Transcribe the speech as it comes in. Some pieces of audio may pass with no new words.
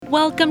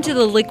Welcome to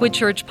the Liquid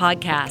Church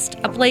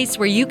Podcast, a place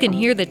where you can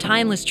hear the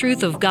timeless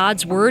truth of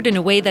God's Word in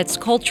a way that's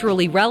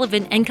culturally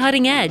relevant and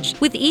cutting edge.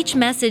 With each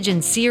message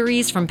and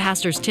series from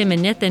Pastors Tim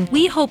and Nathan,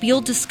 we hope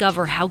you'll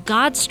discover how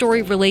God's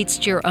story relates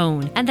to your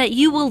own and that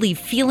you will leave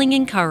feeling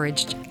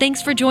encouraged.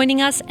 Thanks for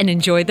joining us and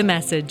enjoy the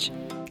message.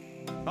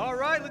 All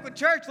right, Liquid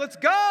Church, let's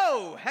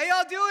go. How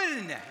y'all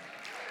doing?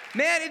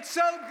 Man, it's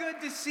so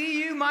good to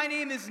see you. My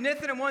name is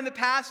Nathan. I'm one of the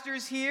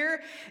pastors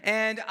here,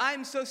 and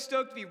I'm so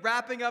stoked to be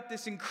wrapping up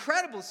this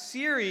incredible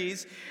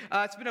series.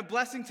 It's been a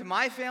blessing to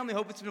my family. I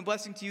hope it's been a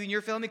blessing to you and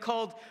your family,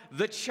 called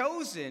The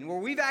Chosen, where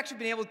we've actually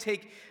been able to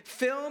take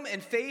film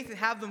and faith and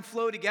have them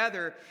flow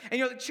together. And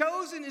you know, The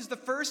Chosen is the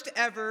first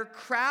ever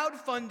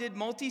crowd-funded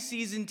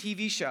multi-season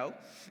TV show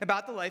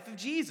about the life of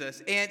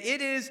Jesus, and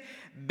it is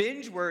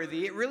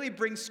binge-worthy. It really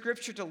brings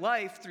Scripture to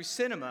life through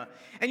cinema.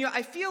 And you know,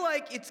 I feel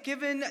like it's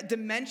given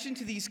dimension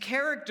to these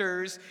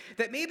characters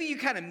that maybe you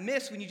kind of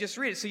miss when you just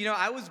read it. So, you know,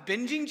 I was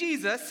binging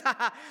Jesus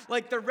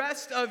like the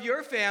rest of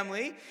your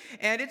family,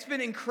 and it's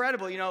been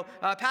incredible. You know,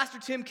 Pastor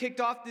Tim kicked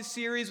off this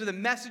series with a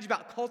message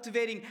about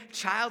cultivating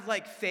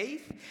childlike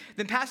faith.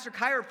 Then Pastor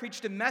Kyra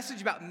preached a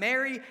message about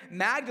Mary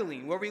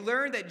Magdalene, where we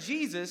learned that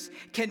Jesus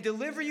can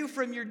deliver you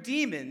from your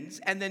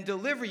demons and then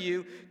deliver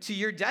you to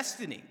your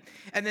destiny.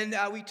 And then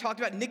we talked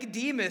about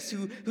Nicodemus,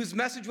 whose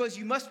message was,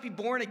 you must be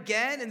born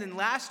again. And then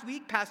last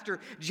week,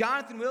 Pastor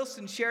Jonathan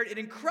Wilson shared an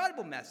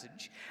incredible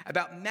message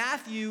about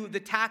Matthew, the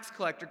tax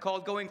collector,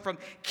 called Going from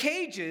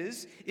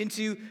Cages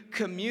into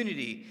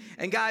Community.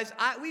 And guys,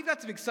 we've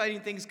got some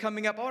exciting things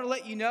coming up. I want to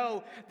let you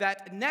know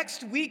that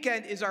next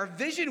weekend is our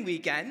Vision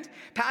Weekend.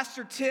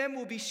 Pastor Tim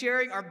will be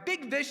sharing our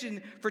big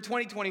vision for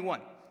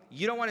 2021.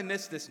 You don't want to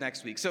miss this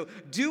next week. So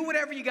do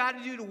whatever you got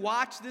to do to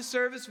watch this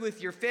service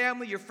with your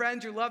family, your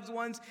friends, your loved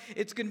ones.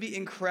 It's going to be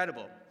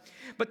incredible.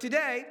 But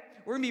today,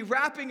 we're going to be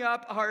wrapping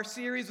up our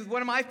series with one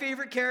of my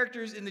favorite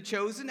characters in The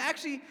Chosen.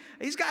 Actually,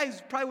 this guy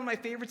is probably one of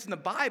my favorites in the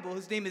Bible.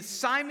 His name is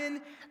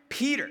Simon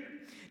Peter.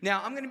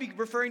 Now, I'm going to be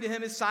referring to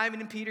him as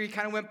Simon and Peter. He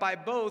kind of went by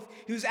both.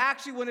 He was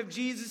actually one of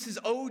Jesus'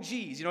 OGs.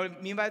 You know what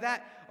I mean by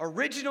that?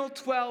 Original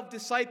 12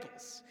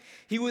 disciples.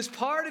 He was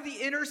part of the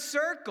inner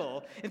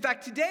circle. In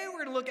fact, today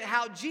we're going to look at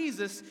how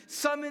Jesus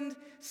summoned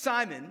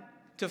Simon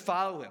to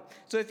follow him.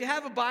 So if you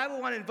have a Bible, I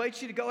want to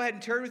invite you to go ahead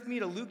and turn with me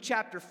to Luke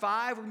chapter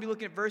 5. We're going to be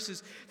looking at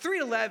verses 3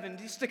 to 11,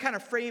 just to kind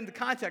of frame the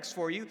context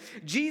for you.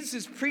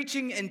 Jesus'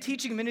 preaching and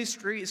teaching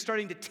ministry is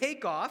starting to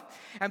take off,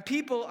 and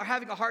people are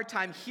having a hard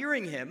time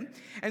hearing him.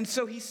 And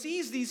so he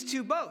sees these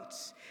two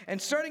boats.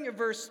 And starting at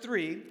verse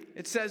 3,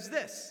 it says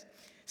this.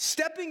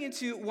 Stepping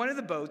into one of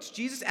the boats,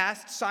 Jesus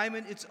asked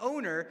Simon, its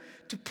owner,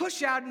 to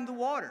push out into the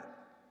water.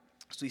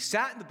 So he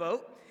sat in the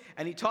boat,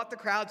 and he taught the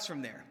crowds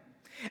from there.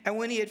 And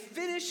when he had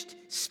finished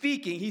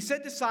speaking, he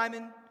said to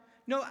Simon,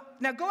 "No,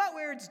 now go out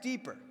where it's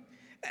deeper,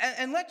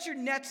 and let your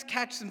nets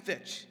catch some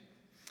fish."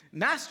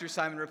 "Master,"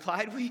 Simon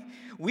replied,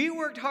 we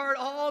worked hard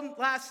all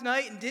last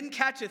night and didn't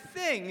catch a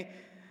thing,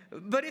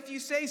 but if you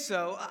say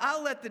so,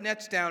 I'll let the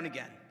nets down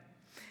again.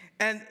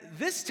 And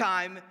this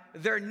time,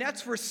 their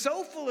nets were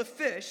so full of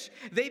fish,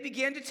 they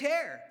began to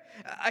tear.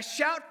 A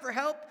shout for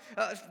help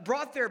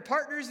brought their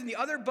partners in the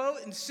other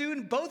boat, and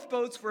soon both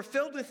boats were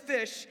filled with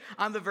fish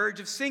on the verge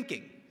of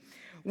sinking.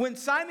 When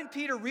Simon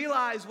Peter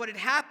realized what had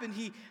happened,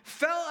 he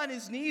fell on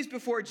his knees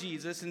before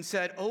Jesus and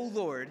said, "Oh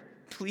Lord,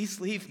 please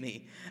leave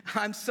me.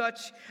 I'm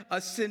such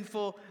a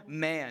sinful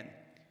man."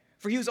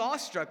 For he was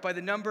awestruck by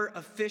the number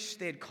of fish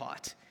they had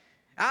caught,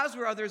 as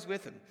were others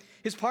with him.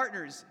 His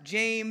partners,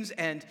 James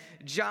and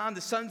John, the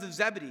sons of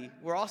Zebedee,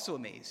 were also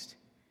amazed.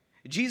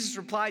 Jesus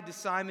replied to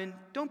Simon,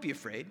 "Don't be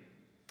afraid.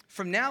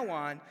 From now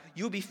on,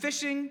 you will be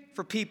fishing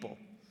for people."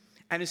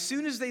 And as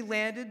soon as they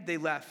landed, they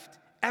left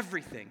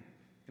everything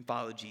and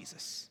followed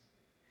Jesus.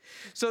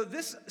 So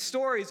this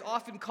story is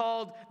often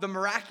called the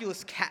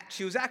miraculous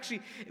catch. It was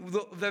actually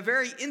the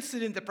very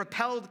incident that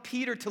propelled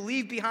Peter to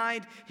leave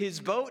behind his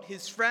boat,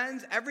 his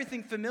friends,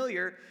 everything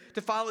familiar,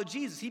 to follow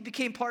Jesus. He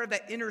became part of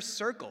that inner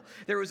circle.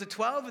 There was a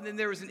 12, and then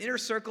there was an inner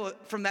circle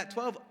from that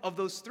 12 of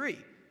those 3.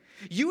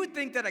 You would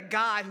think that a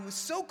guy who was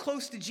so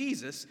close to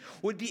Jesus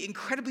would be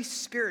incredibly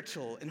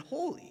spiritual and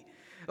holy,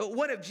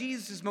 one of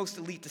Jesus' most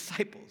elite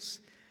disciples.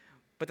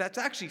 But that's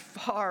actually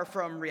far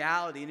from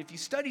reality. And if you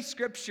study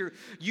Scripture,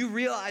 you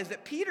realize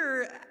that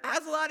Peter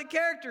has a lot of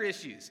character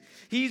issues.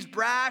 He's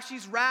brash,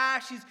 he's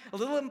rash, he's a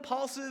little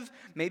impulsive,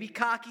 maybe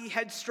cocky,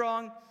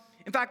 headstrong.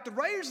 In fact, the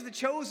writers of The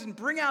Chosen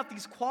bring out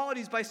these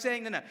qualities by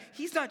saying, no,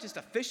 he's not just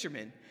a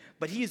fisherman,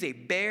 but he is a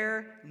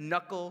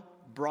bare-knuckle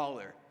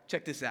brawler.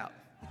 Check this out.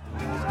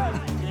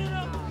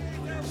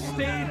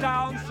 Stay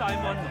down,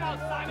 Simon.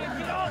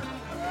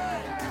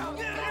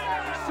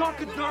 Suck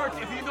dirt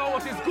if you know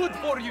what is good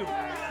for you.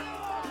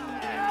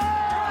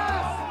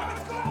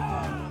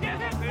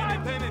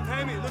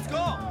 Pay me, let's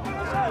go.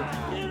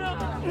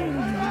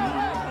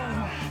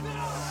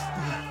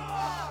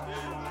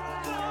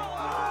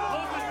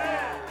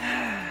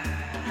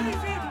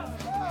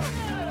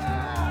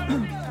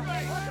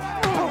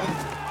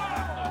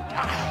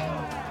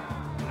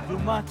 Too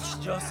much,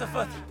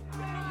 Josephat.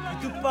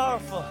 You're too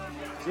powerful.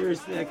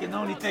 Seriously, I can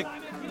only take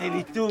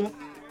maybe 2.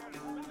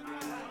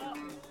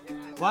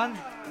 1.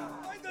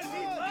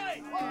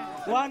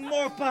 One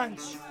more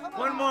punch.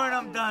 One more and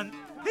I'm done.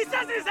 He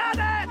says he's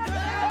had it!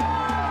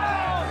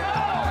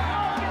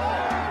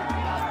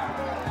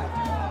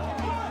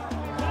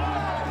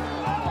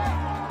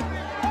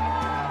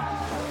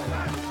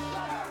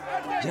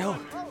 Joe.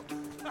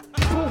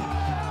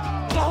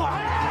 Joe,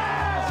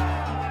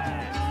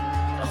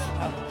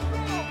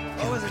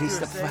 please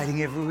stop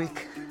fighting every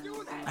week.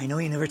 I know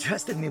you never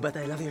trusted me, but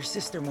I love your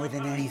sister more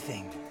than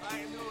anything.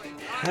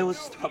 I will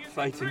stop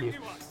fighting you.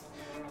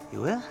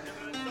 You will?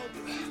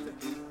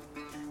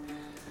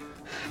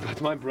 But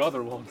my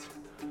brother won't.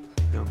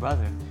 Your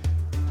brother?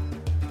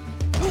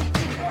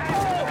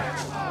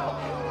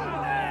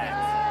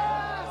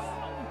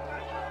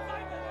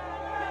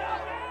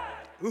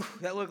 Ooh,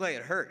 that looked like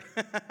it hurt.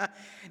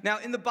 Now,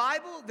 in the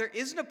Bible, there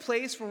isn't a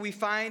place where we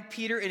find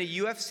Peter in a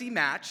UFC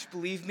match.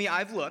 Believe me,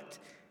 I've looked.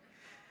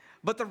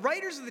 But the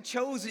writers of The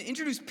Chosen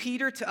introduced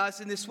Peter to us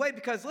in this way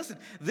because, listen,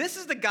 this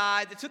is the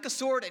guy that took a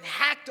sword and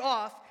hacked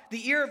off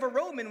the ear of a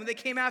Roman when they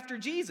came after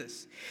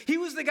Jesus. He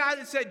was the guy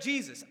that said,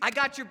 Jesus, I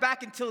got your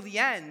back until the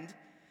end,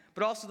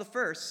 but also the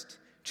first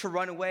to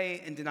run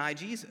away and deny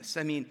Jesus.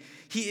 I mean,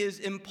 he is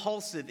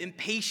impulsive,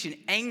 impatient,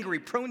 angry,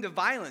 prone to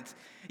violence.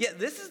 Yet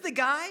this is the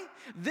guy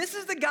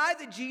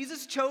that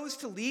Jesus chose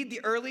to lead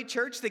the early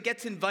church that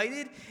gets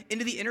invited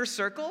into the inner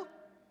circle.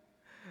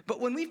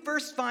 But when we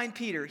first find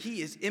Peter,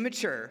 he is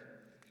immature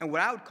and what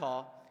I would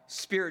call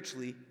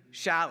spiritually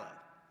shallow.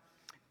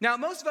 Now,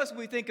 most of us, when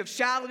we think of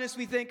shallowness,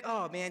 we think,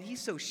 oh man,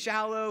 he's so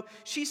shallow,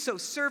 she's so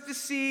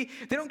surfacey,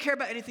 they don't care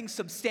about anything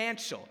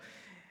substantial.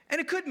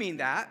 And it could mean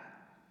that,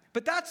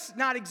 but that's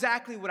not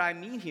exactly what I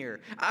mean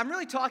here. I'm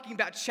really talking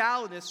about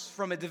shallowness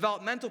from a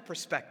developmental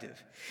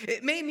perspective.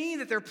 It may mean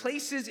that there are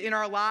places in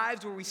our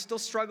lives where we still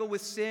struggle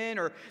with sin,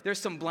 or there's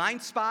some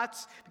blind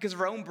spots because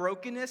of our own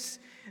brokenness.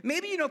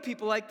 Maybe you know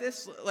people like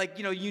this, like,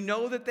 you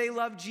know that they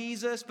love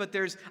Jesus, but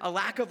there's a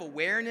lack of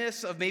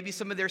awareness of maybe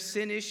some of their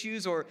sin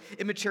issues or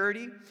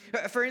immaturity.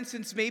 For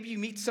instance, maybe you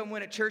meet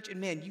someone at church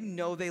and man, you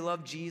know they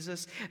love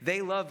Jesus,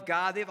 they love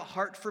God, they have a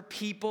heart for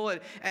people,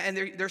 and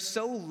they're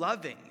so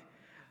loving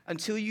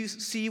until you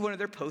see one of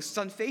their posts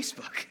on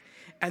Facebook.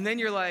 And then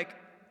you're like,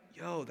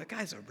 yo, that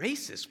guy's a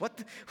racist.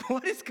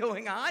 What is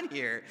going on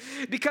here?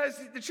 Because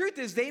the truth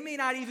is, they may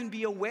not even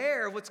be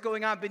aware of what's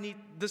going on beneath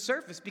the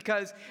surface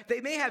because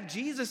they may have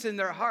Jesus in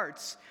their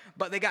hearts,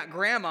 but they got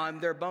grandma in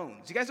their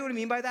bones. You guys know what I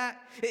mean by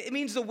that? It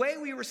means the way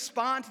we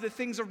respond to the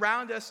things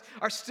around us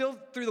are still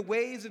through the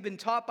ways that have been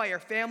taught by our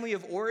family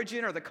of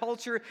origin or the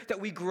culture that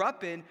we grew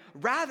up in,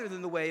 rather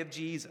than the way of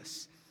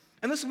Jesus.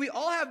 And listen, we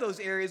all have those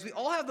areas. We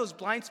all have those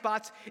blind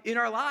spots in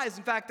our lives.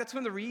 In fact, that's one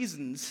of the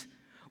reasons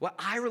why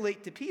I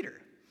relate to Peter.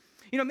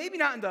 Maybe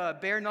not in the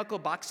bare-knuckle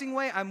boxing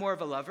way. I'm more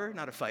of a lover,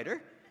 not a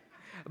fighter.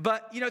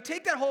 But,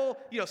 take that whole,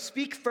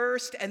 speak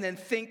first and then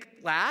think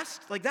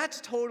last. Like,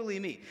 that's totally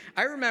me.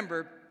 I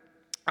remember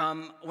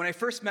when I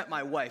first met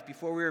my wife,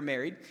 before we were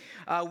married,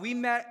 we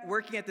met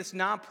working at this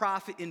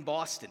nonprofit in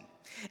Boston.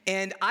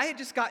 And I had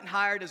just gotten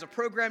hired as a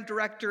program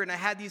director, and I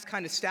had these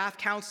kind of staff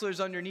counselors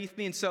underneath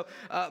me. And so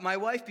my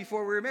wife,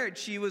 before we were married,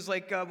 she was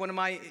like one of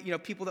my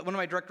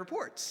direct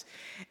reports.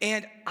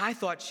 And I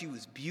thought she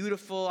was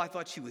beautiful. I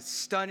thought she was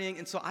stunning.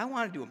 And so I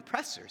wanted to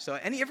impress her. So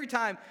every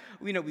time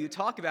we would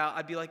talk about,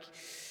 I'd be like,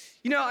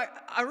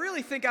 I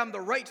really think I'm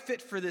the right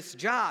fit for this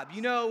job.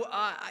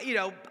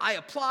 I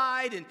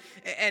applied,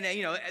 and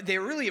they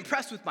were really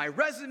impressed with my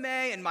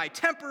resume and my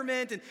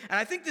temperament, and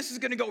I think this is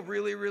going to go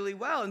really, really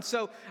well. And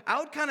so I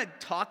would kind of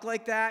talk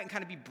like that and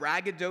kind of be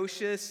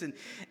braggadocious,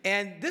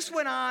 and this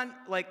went on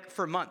like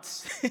for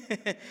months.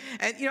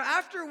 And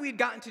after we'd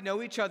gotten to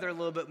know each other a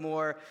little bit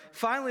more,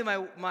 finally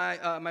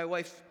my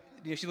wife,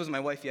 she wasn't my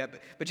wife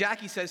yet, but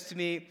Jackie says to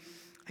me,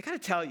 I gotta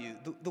tell you,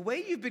 the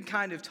way you've been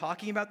kind of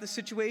talking about this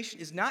situation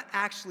is not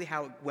actually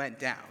how it went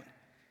down.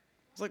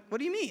 I was like, what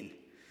do you mean?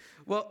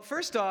 Well,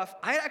 first off,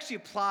 I had actually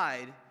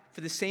applied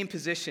for the same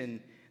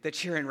position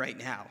that you're in right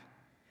now.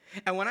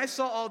 And when I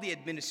saw all the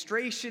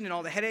administration and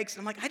all the headaches,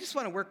 I'm like, I just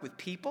want to work with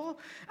people.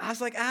 I was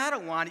like, I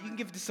don't want it. You can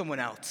give it to someone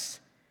else.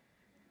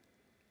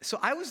 So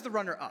I was the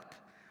runner-up.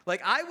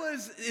 Like, I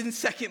was in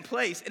second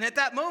place, and at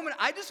that moment,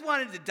 I just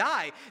wanted to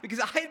die because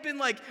I had been,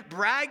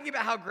 bragging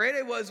about how great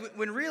I was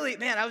when really,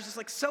 man, I was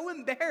just, so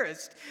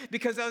embarrassed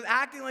because I was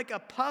acting like a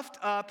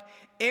puffed-up,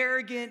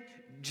 arrogant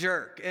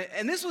jerk.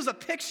 And this was a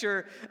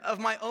picture of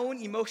my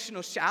own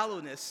emotional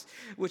shallowness,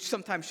 which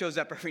sometimes shows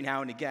up every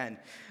now and again.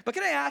 But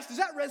can I ask, does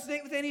that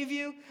resonate with any of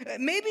you?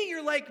 Maybe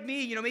you're like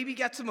me, maybe you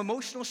got some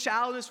emotional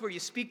shallowness where you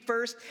speak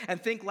first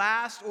and think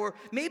last, or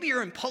maybe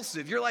you're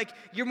impulsive.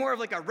 You're more of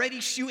like a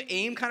ready, shoot,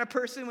 aim kind of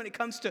person when it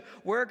comes to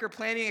work or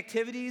planning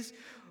activities.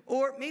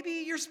 Or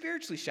maybe you're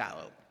spiritually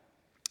shallow.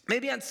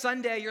 Maybe on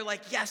Sunday you're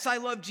like, yes, I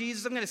love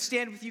Jesus. I'm going to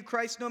stand with you,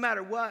 Christ, no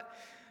matter what.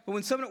 But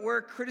when someone at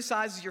work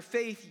criticizes your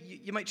faith,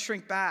 you might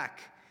shrink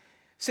back,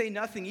 say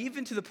nothing,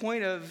 even to the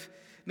point of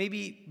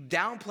maybe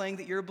downplaying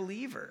that you're a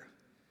believer.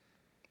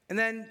 And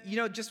then,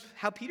 just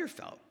how Peter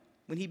felt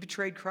when he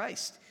betrayed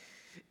Christ.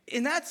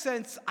 In that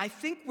sense, I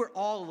think we're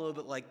all a little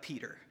bit like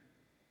Peter.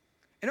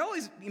 And it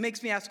always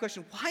makes me ask the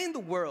question, why in the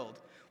world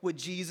would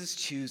Jesus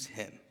choose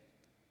him?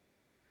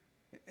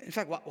 In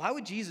fact, why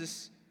would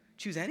Jesus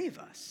choose any of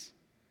us?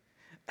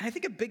 And I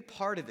think a big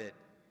part of it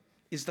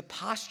is the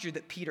posture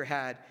that Peter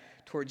had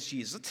towards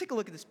Jesus. Let's take a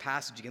look at this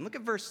passage again. Look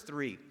at verse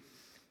 3.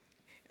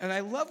 And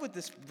I love what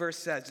this verse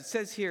says. It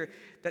says here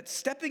that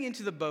stepping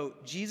into the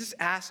boat, Jesus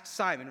asked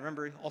Simon,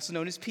 remember, also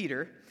known as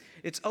Peter,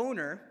 its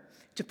owner,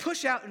 to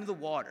push out into the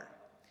water.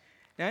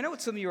 Now, I know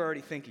what some of you are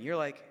already thinking. You're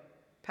like,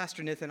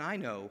 Pastor Nathan, I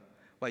know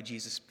why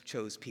Jesus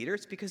chose Peter.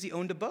 It's because he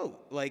owned a boat.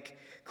 Like,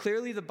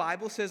 clearly the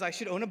Bible says I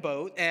should own a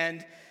boat,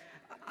 and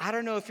I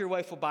don't know if your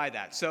wife will buy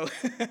that. So,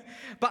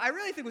 but I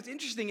really think what's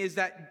interesting is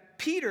that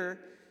Peter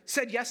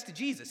said yes to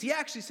Jesus. He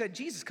actually said,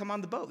 Jesus, come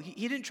on the boat.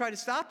 He didn't try to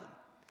stop him.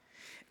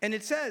 And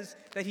it says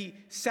that he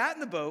sat in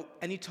the boat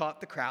and he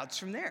taught the crowds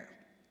from there.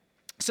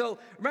 So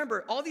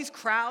remember, all these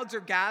crowds are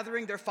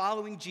gathering, they're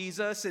following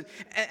Jesus,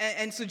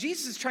 and so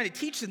Jesus is trying to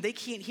teach them, they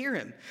can't hear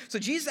him. So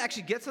Jesus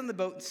actually gets on the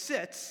boat and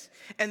sits,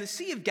 and the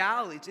Sea of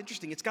Galilee, it's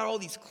interesting, it's got all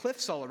these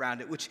cliffs all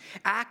around it, which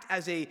act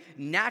as a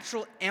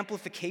natural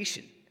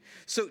amplification.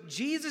 So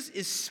Jesus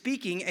is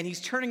speaking, and he's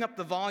turning up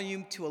the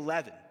volume to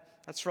 11.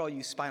 That's for all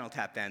you Spinal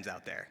Tap fans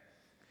out there.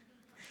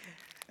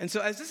 And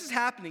so as this is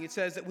happening, it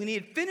says that when he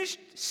had finished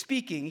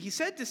speaking, he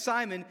said to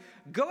Simon,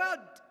 go out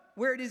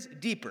where it is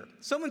deeper.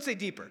 Someone say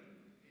deeper.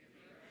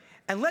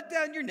 And let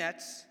down your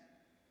nets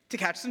to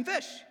catch some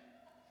fish.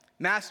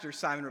 Master,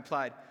 Simon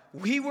replied,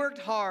 we worked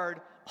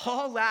hard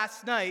all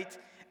last night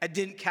and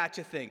didn't catch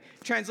a thing.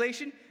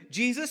 Translation,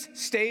 Jesus,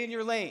 stay in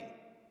your lane.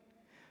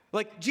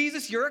 Like,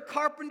 Jesus, you're a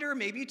carpenter.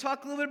 Maybe you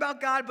talk a little bit about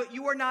God, but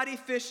you are not a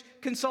fish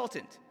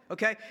consultant.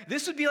 Okay?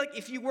 This would be like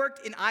if you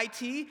worked in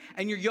IT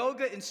and your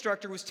yoga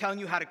instructor was telling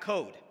you how to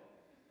code,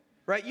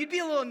 right? You'd be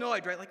a little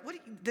annoyed, right? Like,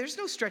 there's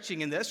no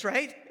stretching in this,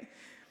 right?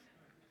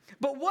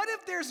 But what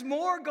if there's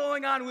more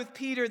going on with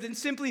Peter than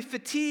simply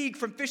fatigue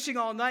from fishing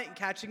all night and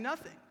catching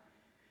nothing?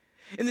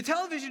 In the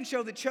television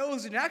show The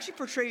Chosen, it actually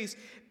portrays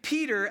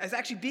Peter as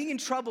actually being in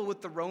trouble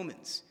with the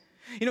Romans.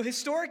 You know,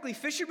 historically,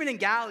 fishermen in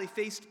Galilee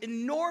faced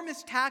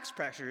enormous tax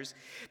pressures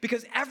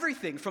because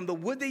everything from the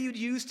wood they would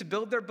use to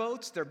build their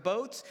boats,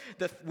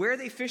 where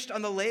they fished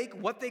on the lake,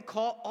 what they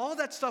caught, all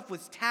that stuff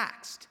was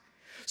taxed.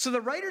 So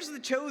the writers of The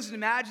Chosen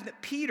imagine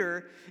that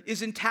Peter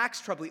is in tax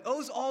trouble. He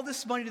owes all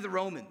this money to the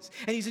Romans,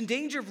 and he's in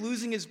danger of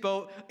losing his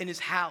boat and his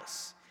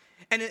house.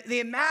 And they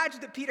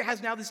imagine that Peter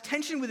has now this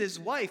tension with his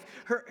wife.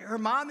 Her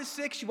mom is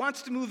sick. She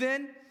wants to move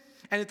in.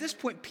 And at this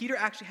point, Peter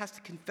actually has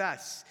to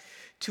confess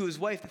to his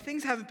wife that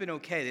things haven't been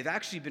okay. They've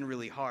actually been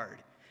really hard.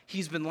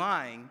 He's been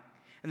lying.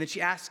 And then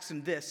she asks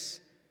him this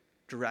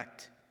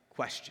direct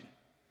question.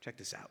 Check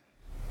this out.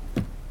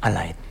 I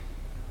lied.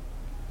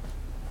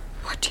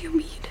 What do you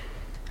mean?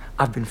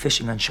 I've been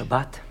fishing on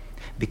Shabbat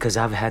because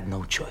I've had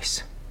no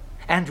choice.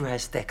 Andrew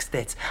has text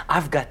dates.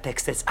 I've got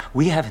text dates.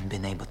 We haven't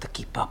been able to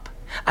keep up.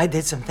 I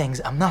did some things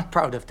I'm not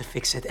proud of to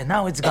fix it, and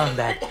now it's gone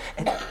bad.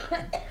 And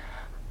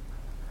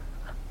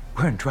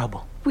we're in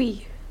trouble.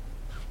 We?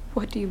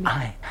 What do you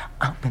mean?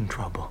 I'm in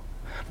trouble.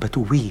 But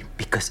we,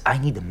 because I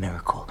need a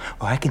miracle,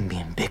 or I can be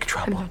in big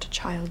trouble. I'm not a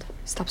child.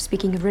 Stop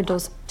speaking in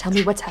riddles. Tell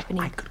me what's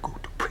happening. I could go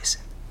to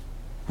prison.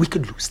 We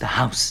could lose the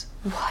house.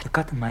 What? The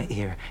cut in my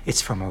ear,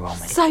 it's from a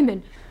Roman.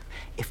 Simon!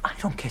 If I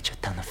don't catch a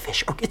ton of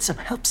fish or get some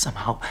help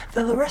somehow,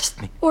 they'll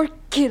arrest me. Or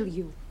kill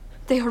you.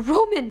 They are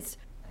Romans.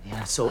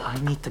 Yeah, so I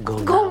need to go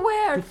now. Go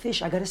where? To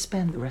fish. I gotta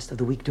spend the rest of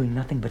the week doing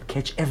nothing but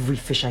catch every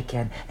fish I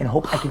can and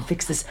hope I can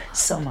fix this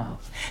somehow.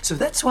 So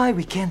that's why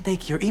we can't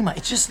take your Ima.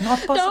 It's just not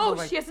possible.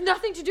 No, she has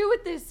nothing to do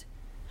with this.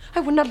 I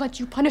will not let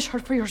you punish her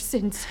for your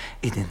sins.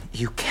 Eden,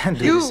 you can't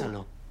do this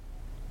alone.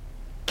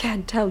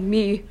 Can't tell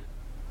me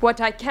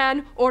what I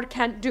can or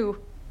can't do.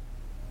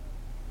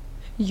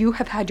 You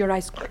have had your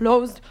eyes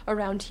closed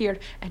around here,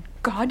 and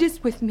God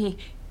is with me,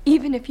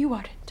 even if you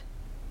aren't.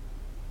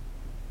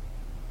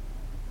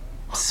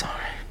 Sorry.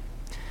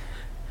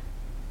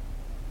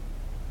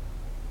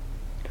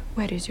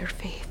 Where is your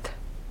faith?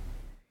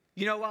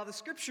 You know, while the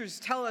scriptures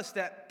tell us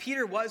that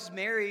Peter was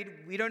married,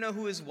 we don't know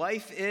who his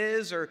wife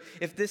is or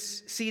if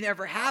this scene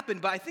ever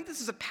happened, but I think this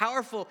is a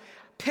powerful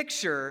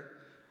picture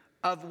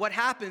of what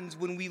happens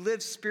when we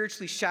live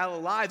spiritually shallow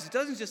lives. It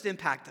doesn't just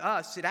impact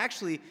us, it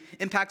actually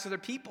impacts other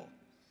people.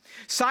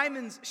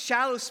 Simon's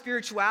shallow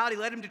spirituality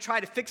led him to try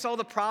to fix all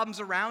the problems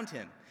around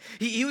him.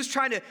 He was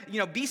trying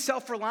to, be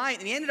self-reliant,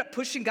 and he ended up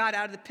pushing God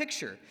out of the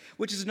picture,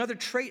 which is another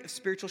trait of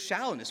spiritual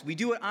shallowness. We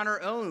do it on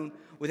our own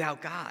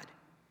without God,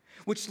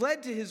 which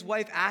led to his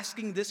wife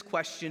asking this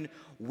question,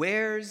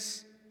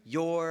 where's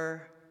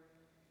your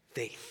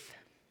faith?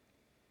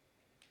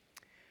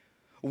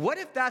 What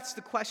if that's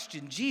the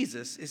question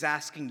Jesus is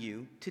asking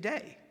you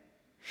today?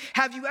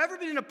 Have you ever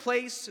been in a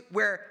place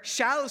where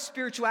shallow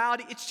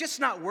spirituality, it's just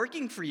not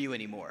working for you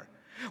anymore?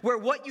 Where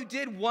what you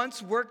did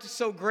once worked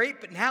so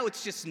great, but now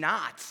it's just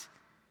not.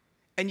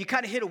 And you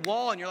kind of hit a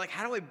wall and you're like,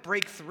 how do I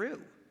break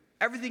through?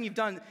 Everything you've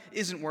done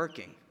isn't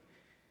working.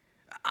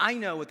 I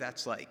know what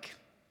that's like.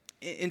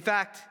 In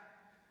fact,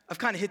 I've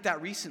kind of hit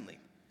that recently.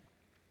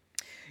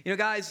 You know,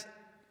 guys,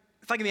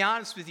 if I can be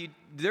honest with you,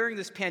 during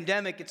this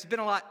pandemic, it's been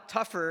a lot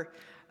tougher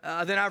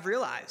than I've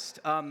realized.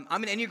 I'm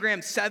an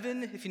Enneagram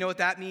 7, if you know what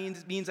that means.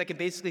 It means I can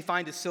basically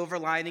find a silver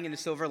lining in a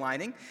silver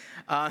lining.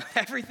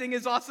 Everything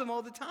is awesome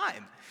all the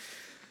time.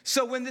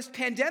 So when this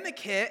pandemic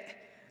hit,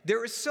 there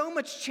was so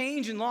much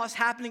change and loss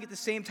happening at the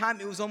same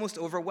time, it was almost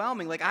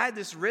overwhelming. Like, I had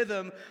this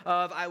rhythm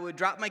of I would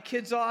drop my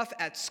kids off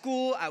at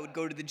school, I would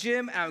go to the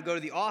gym, and I would go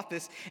to the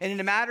office, and in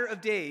a matter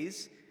of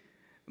days,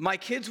 my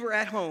kids were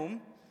at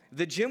home,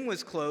 the gym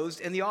was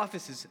closed, and the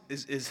office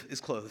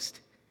is closed.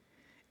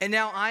 And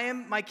now I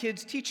am my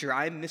kid's teacher.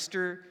 I'm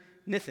Mr.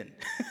 Nithin.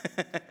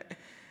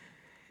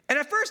 And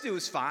at first it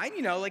was fine,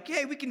 you know, like,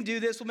 hey, we can do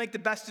this, we'll make the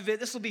best of it,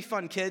 this will be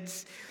fun,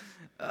 kids.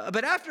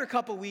 But after a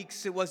couple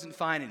weeks, it wasn't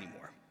fine anymore.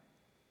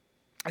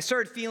 I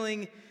started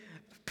feeling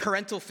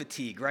parental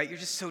fatigue, right? You're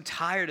just so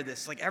tired of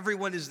this. Like,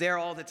 everyone is there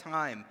all the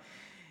time.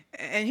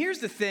 And here's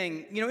the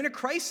thing, you know, in a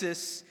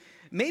crisis,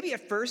 maybe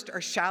at first our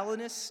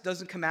shallowness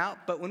doesn't come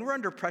out, but when we're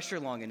under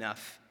pressure long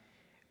enough,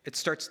 it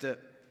starts to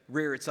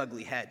rear its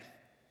ugly head.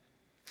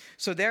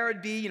 So there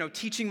would be, you know,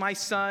 teaching my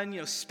son, you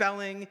know,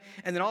 spelling,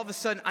 and then all of a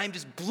sudden I'm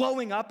just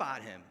blowing up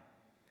on him.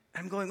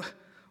 And I'm going,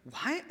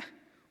 why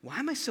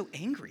am I so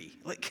angry?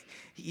 Like,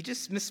 he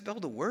just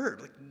misspelled a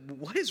word. Like,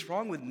 what is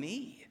wrong with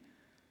me?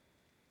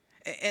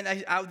 And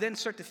I would then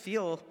start to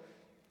feel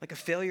like a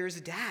failure as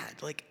a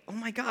dad. Like, oh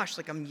my gosh,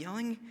 like, I'm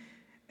yelling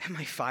at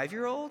my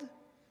 5-year-old.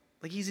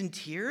 Like, he's in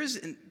tears,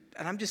 and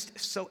I'm just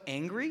so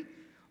angry,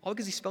 all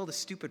because he spelled a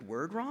stupid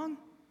word wrong.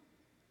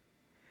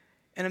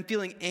 And I'm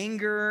feeling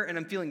anger, and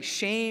I'm feeling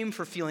shame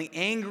for feeling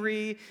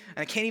angry, and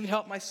I can't even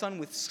help my son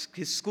with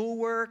his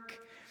schoolwork.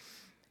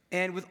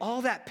 And with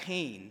all that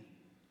pain,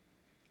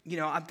 you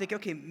know, I'm thinking,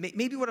 okay,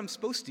 maybe what I'm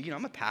supposed to, you know,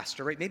 I'm a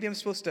pastor, right? Maybe I'm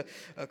supposed to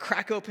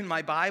crack open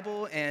my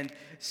Bible and,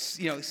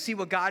 you know, see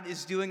what God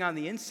is doing on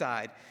the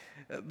inside.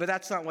 But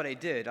that's not what I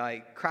did.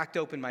 I cracked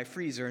open my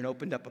freezer and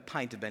opened up a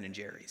pint of Ben &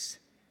 Jerry's.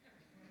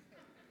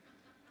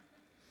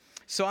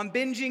 So I'm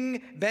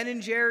binging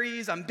Ben &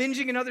 Jerry's. I'm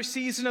binging another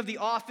season of The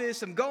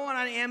Office. I'm going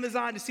on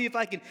Amazon to see if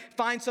I can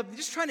find something,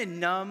 just trying to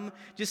numb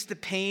just the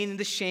pain and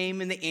the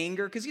shame and the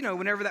anger. Because, you know,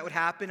 whenever that would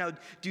happen, I would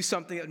do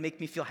something that would make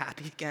me feel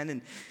happy again.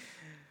 And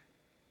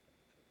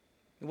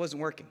it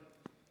wasn't working.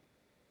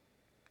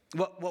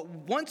 What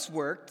once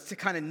worked to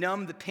kind of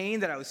numb the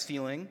pain that I was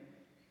feeling,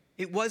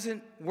 it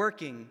wasn't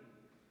working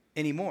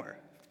anymore.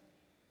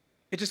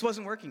 It just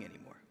wasn't working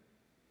anymore.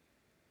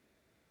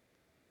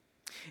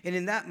 And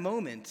in that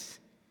moment,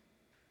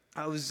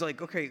 I was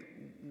like, okay,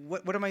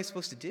 what am I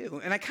supposed to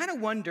do? And I kind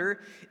of wonder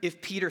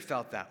if Peter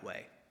felt that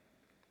way.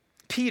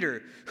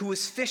 Peter, who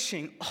was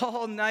fishing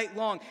all night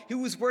long, who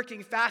was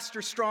working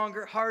faster,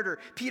 stronger, harder.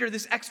 Peter,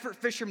 this expert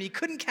fisherman, he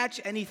couldn't catch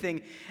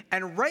anything.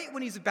 And right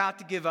when he's about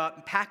to give up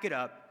and pack it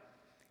up,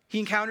 he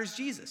encounters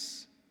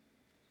Jesus.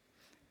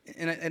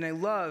 And I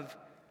love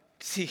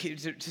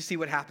to see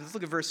what happens. Let's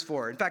look at verse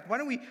 4. In fact, why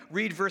don't we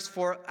read verse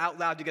 4 out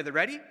loud together?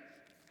 Ready?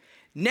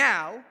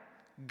 Now,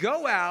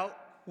 go out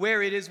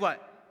where it is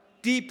what?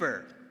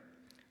 Deeper.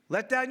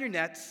 Let down your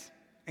nets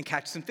and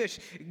catch some fish.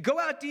 Go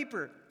out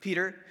deeper,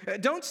 Peter.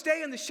 Don't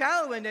stay in the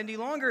shallow end any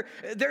longer.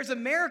 There's a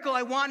miracle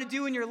I want to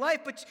do in your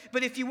life,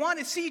 but if you want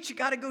to see it, you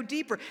got to go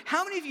deeper.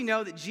 How many of you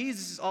know that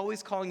Jesus is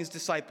always calling his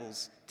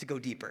disciples to go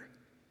deeper?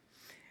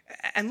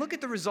 And look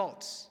at the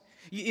results.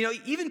 You know,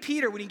 even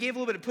Peter, when he gave a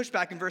little bit of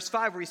pushback in verse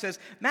 5, where he says,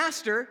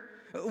 Master,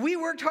 we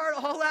worked hard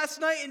all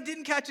last night and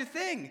didn't catch a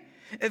thing.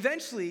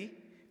 Eventually,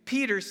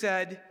 Peter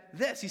said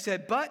this. He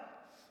said, but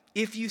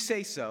if you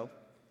say so,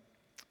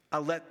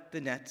 I'll let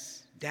the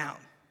nets down.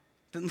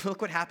 Then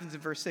look what happens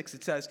in verse 6.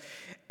 It says,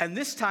 and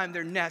this time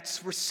their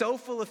nets were so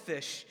full of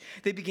fish,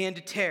 they began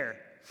to tear.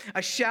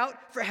 A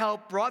shout for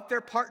help brought their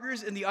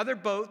partners in the other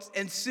boats,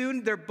 and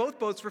soon both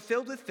boats were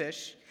filled with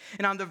fish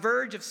and on the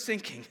verge of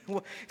sinking.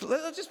 Well,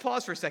 let's just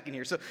pause for a second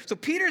here. So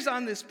Peter's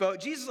on this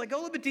boat. Jesus is like, go a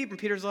little bit deeper.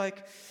 Peter's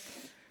like,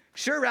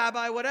 sure,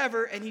 Rabbi,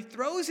 whatever. And he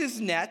throws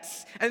his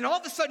nets, and all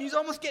of a sudden he's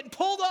almost getting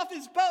pulled off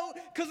his boat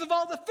because of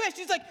all the fish.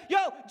 He's like, yo,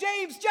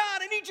 James,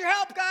 John, I need your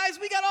help, guys.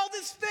 We got all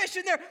this fish,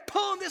 and they're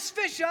pulling this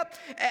fish up.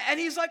 And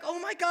he's like, oh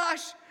my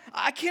gosh,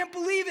 I can't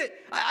believe it.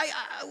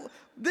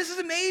 This is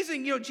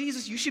amazing. You know,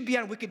 Jesus, you should be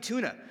on Wicked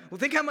Tuna. Well,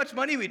 think how much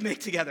money we'd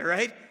make together,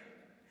 right?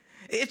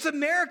 It's a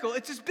miracle.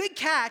 It's this big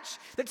catch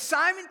that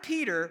Simon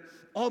Peter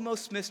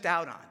almost missed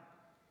out on.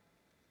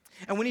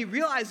 And when he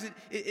realized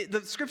it,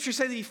 the scripture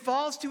says that he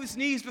falls to his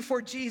knees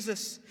before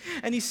Jesus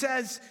and he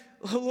says,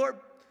 oh, Lord,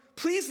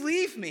 please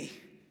leave me.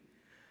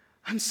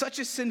 I'm such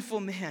a sinful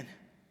man.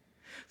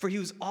 For he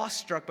was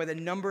awestruck by the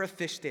number of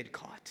fish they had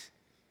caught.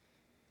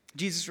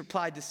 Jesus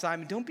replied to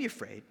Simon, don't be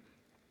afraid.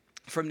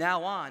 From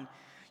now on,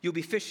 you'll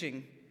be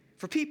fishing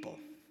for people.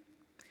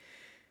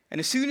 And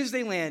as soon as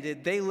they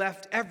landed, they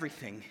left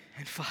everything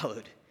and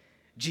followed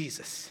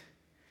Jesus.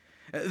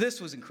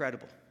 This was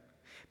incredible.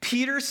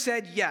 Peter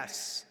said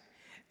yes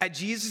at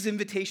Jesus'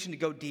 invitation to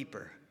go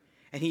deeper,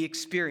 and he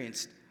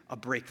experienced a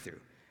breakthrough.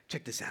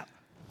 Check this out.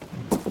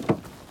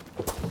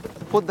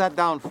 Put that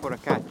down for a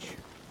catch.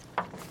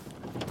 A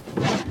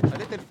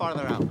little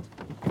farther out.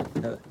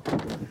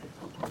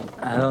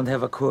 I don't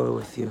have a quarrel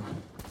with you,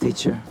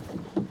 teacher.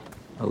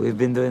 But we've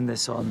been doing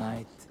this all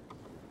night.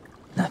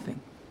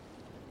 Nothing.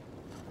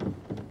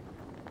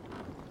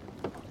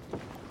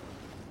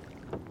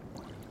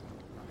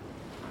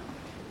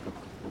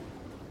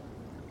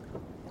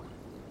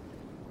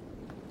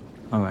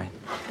 All right.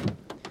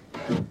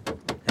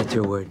 That's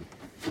your word.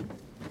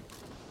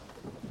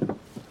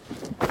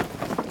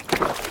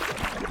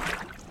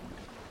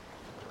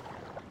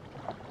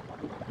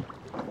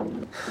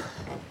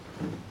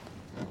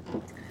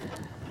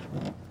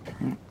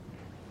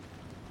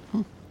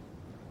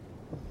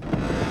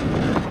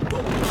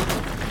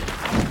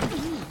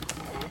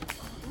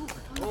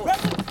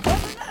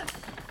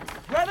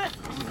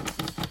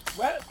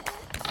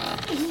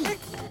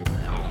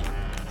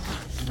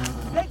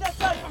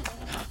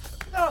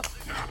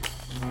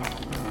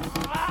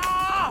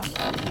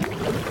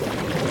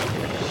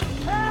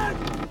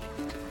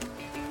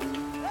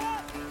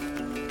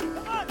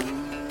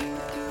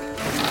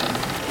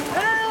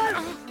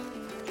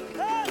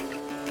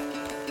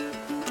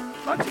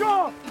 Let's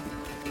go!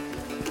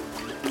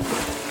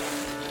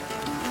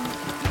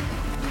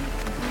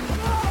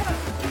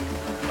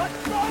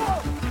 Let's go!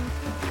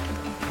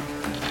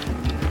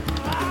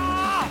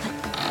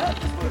 Help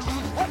us push!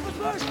 Help us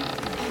push!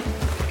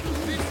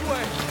 This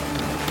way!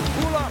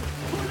 Pull up!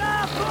 Pull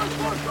up!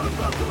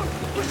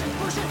 Push it!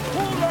 Push it!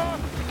 Pull up!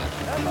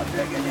 Emma,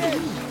 bring it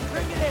in!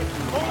 Bring it in!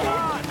 Hold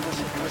on! Push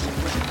it!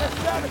 Let's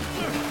grab it!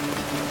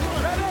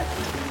 Grab it!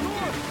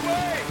 North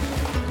way!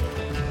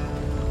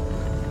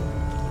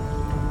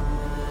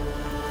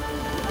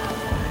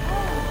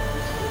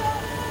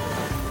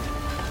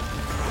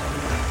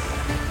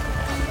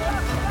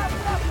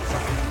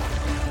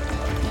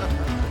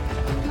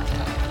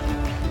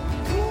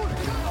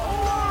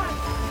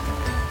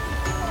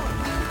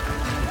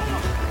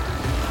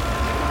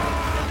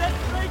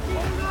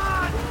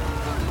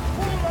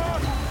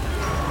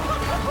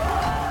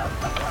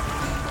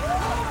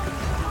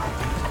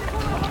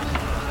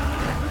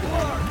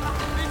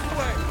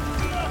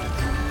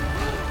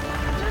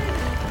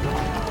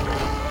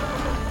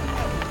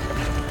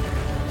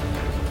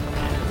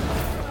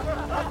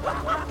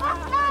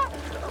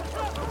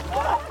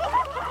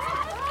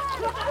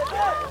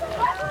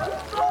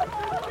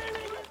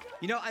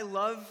 You know, I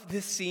love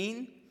this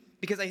scene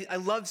because I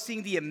love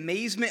seeing the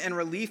amazement and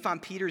relief on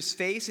Peter's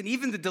face and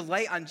even the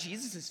delight on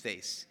Jesus'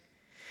 face.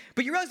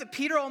 But you realize that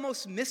Peter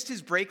almost missed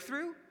his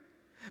breakthrough?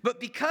 But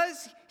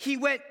because he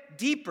went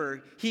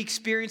deeper, he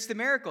experienced the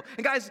miracle.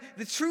 And guys,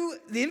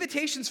 the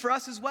invitation's for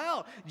us as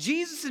well.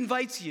 Jesus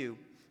invites you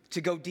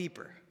to go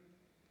deeper.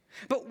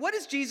 But what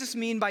does Jesus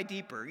mean by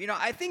deeper? You know,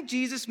 I think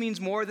Jesus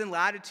means more than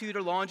latitude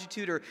or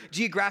longitude or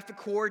geographic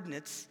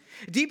coordinates.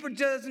 Deeper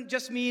doesn't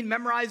just mean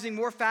memorizing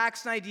more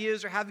facts and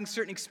ideas or having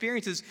certain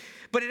experiences,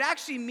 but it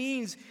actually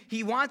means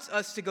he wants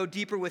us to go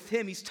deeper with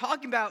him. He's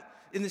talking about,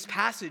 in this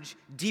passage,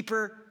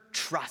 deeper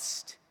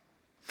trust.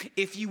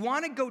 If you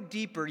want to go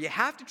deeper, you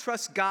have to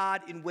trust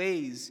God in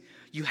ways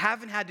you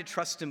haven't had to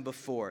trust him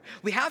before.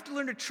 We have to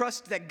learn to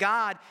trust that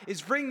God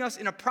is bringing us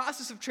in a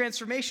process of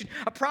transformation,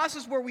 a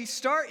process where we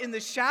start in the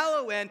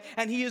shallow end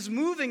and he is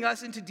moving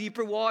us into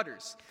deeper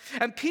waters.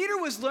 And Peter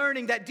was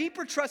learning that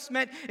deeper trust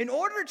meant in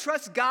order to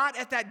trust God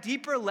at that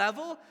deeper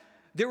level,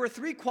 there were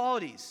three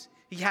qualities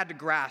he had to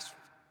grasp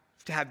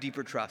to have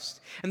deeper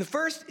trust. And the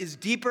first is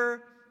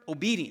deeper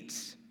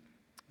obedience.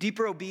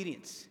 Deeper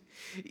obedience.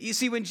 You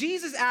see, when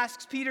Jesus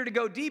asks Peter to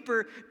go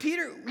deeper,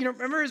 Peter,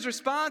 remember his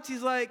response?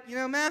 He's like,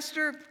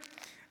 Master,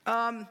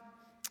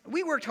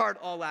 we worked hard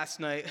all last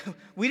night.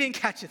 We didn't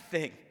catch a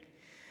thing.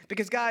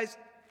 Because, guys,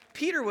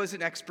 Peter was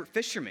an expert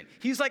fisherman.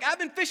 He's like, I've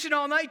been fishing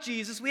all night,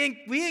 Jesus. We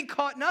ain't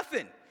caught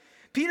nothing.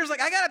 Peter's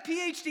like, I got a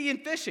PhD in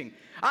fishing.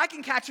 I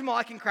can catch them all.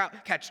 I can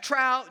catch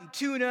trout and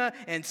tuna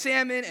and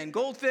salmon and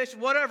goldfish,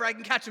 whatever. I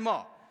can catch them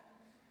all.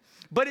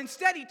 But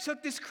instead, he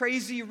took this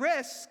crazy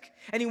risk,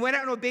 and he went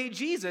out and obeyed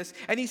Jesus,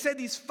 and he said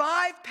these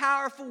 5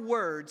 powerful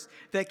words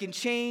that can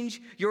change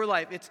your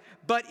life. It's,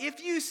 but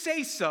if you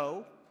say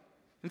so.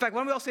 In fact, why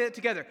don't we all say it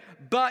together?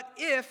 But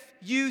if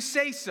you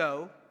say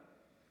so,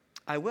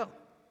 I will.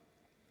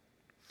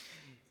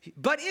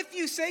 But if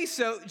you say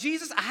so,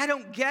 Jesus, I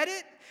don't get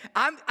it.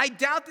 I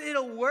doubt that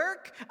it'll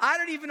work. I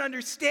don't even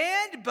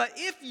understand. But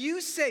if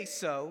you say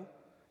so,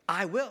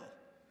 I will.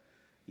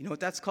 You know what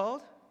that's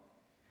called?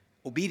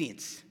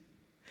 Obedience.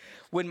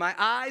 When my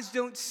eyes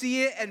don't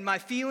see it and my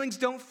feelings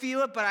don't feel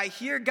it, but I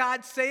hear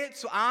God say it,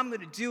 so I'm going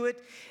to do it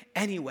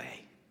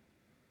anyway.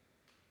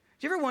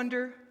 Do you ever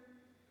wonder,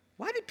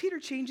 why did Peter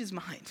change his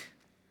mind?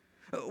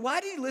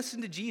 Why did he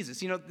listen to Jesus?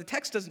 The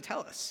text doesn't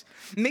tell us.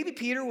 Maybe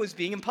Peter was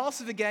being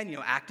impulsive again,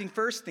 acting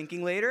first,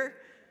 thinking later.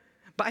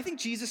 But I think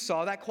Jesus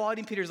saw that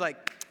quality, and Peter's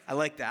like, I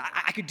like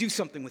that. I could do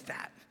something with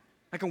that.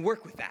 I can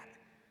work with that.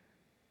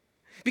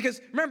 Because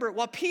remember,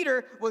 while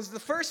Peter was the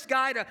first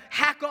guy to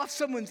hack off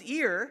someone's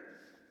ear,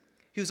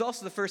 he was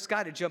also the first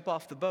guy to jump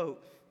off the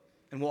boat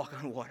and walk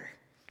on water.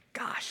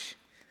 Gosh,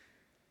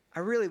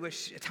 I really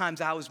wish at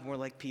times I was more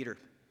like Peter.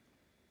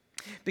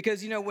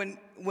 Because,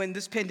 when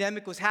this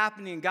pandemic was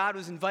happening and God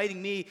was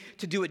inviting me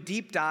to do a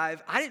deep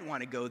dive, I didn't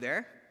want to go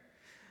there.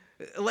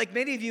 Like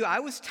many of you, I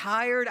was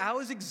tired, I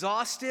was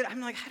exhausted.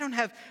 I'm like, I don't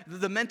have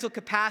the mental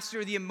capacity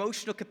or the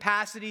emotional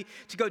capacity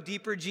to go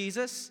deeper,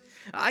 Jesus.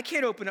 I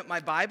can't open up my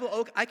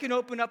Bible. I can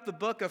open up the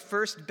book of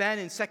 1 Ben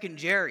and 2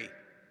 Jerry.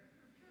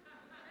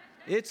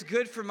 It's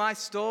good for my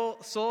soul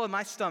and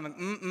my stomach.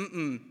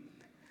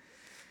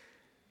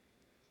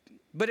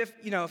 But if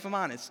I'm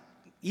honest,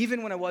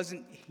 even when I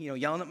wasn't,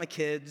 yelling at my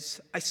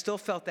kids, I still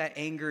felt that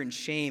anger and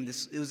shame.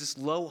 It was this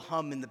low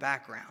hum in the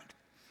background.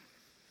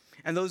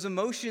 And those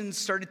emotions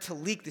started to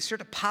leak. They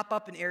started to pop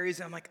up in areas,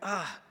 and I'm like,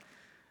 I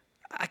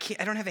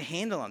don't have a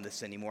handle on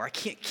this anymore. I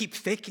can't keep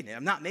faking it.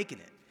 I'm not making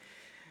it.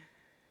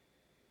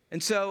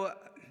 And so a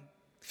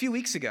few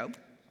weeks ago,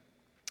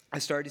 I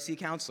started to see a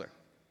counselor.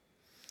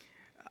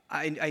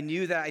 I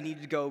knew that I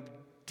needed to go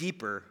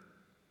deeper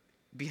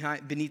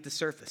beneath the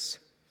surface.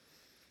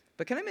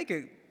 But can I make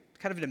a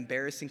kind of an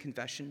embarrassing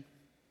confession?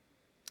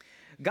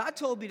 God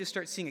told me to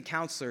start seeing a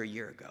counselor a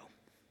year ago.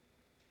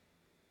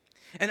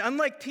 And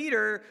unlike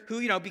Peter,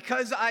 who,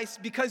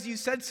 because you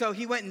said so,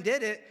 he went and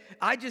did it,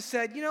 I just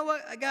said, you know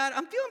what, God,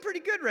 I'm feeling pretty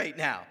good right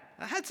now.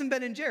 I had some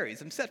Ben and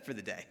Jerry's. I'm set for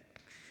the day.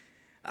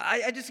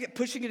 I just kept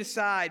pushing it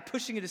aside,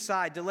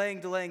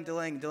 delaying,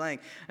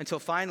 until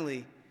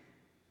finally,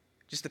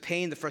 just the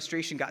pain, the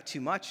frustration got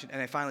too much,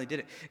 and I finally did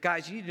it.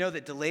 Guys, you need to know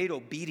that delayed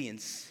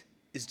obedience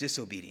is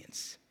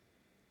disobedience.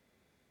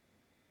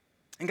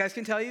 And guys,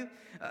 can tell you,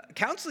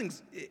 counseling,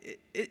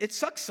 it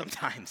sucks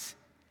sometimes.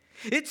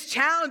 It's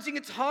challenging,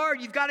 it's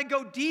hard. You've got to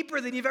go deeper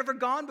than you've ever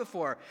gone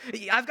before.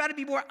 I've got to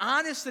be more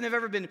honest than I've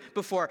ever been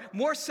before,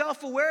 more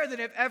self-aware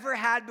than I've ever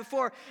had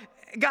before.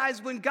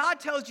 Guys, when God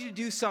tells you to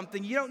do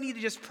something, you don't need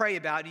to just pray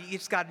about it. You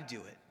just got to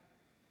do it.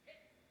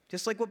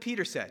 Just like what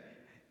Peter said.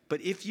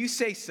 But if you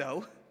say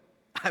so,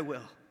 I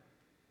will.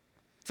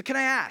 So can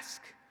I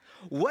ask,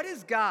 what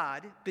has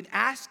God been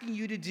asking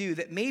you to do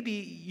that maybe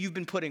you've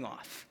been putting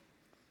off?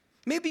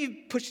 Maybe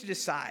you've pushed it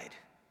aside.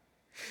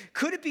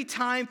 Could it be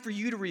time for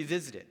you to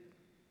revisit it?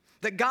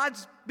 That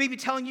God's maybe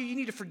telling you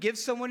need to forgive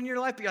someone in your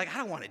life, but you're like, I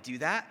don't want to do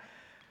that.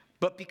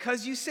 But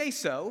because you say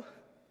so,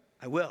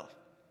 I will.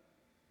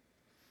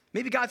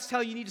 Maybe God's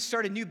telling you need to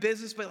start a new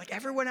business, but like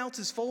everyone else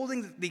is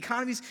folding, the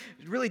economy's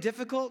really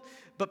difficult,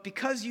 but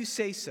because you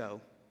say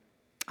so,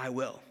 I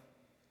will.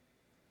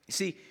 You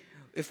see,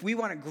 if we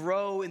want to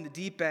grow in the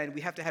deep end,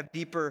 we have to have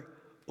deeper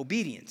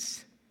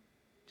obedience,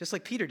 just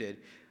like Peter did.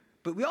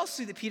 But we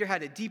also see that Peter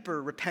had a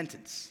deeper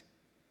repentance.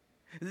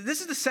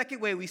 This is the second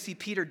way we see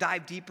Peter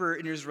dive deeper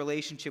in his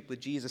relationship with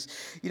Jesus.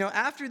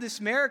 After this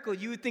miracle,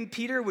 you would think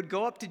Peter would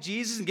go up to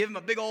Jesus and give him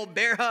a big old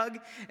bear hug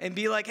and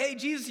be like, hey,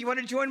 Jesus, you want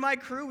to join my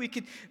crew? We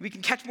can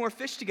catch more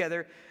fish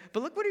together.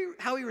 But look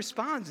how he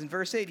responds in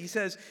verse 8. He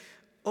says,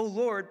 oh,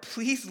 Lord,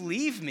 please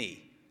leave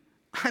me.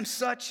 I'm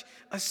such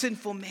a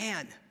sinful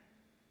man.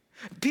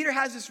 Peter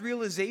has this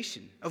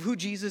realization of who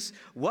Jesus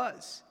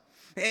was.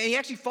 And he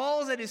actually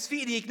falls at his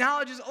feet and he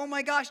acknowledges, oh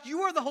my gosh,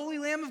 you are the Holy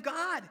Lamb of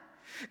God.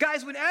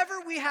 Guys, whenever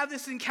we have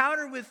this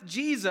encounter with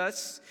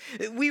Jesus,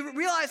 we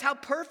realize how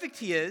perfect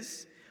he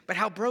is, but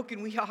how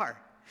broken we are.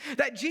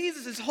 That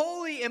Jesus is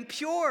holy and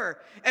pure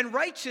and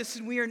righteous,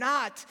 and we are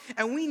not.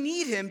 And we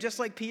need him just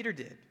like Peter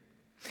did.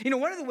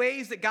 One of the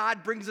ways that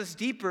God brings us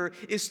deeper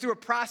is through a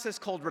process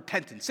called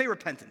repentance. Say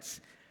repentance.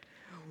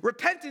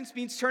 Repentance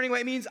means turning away.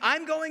 It means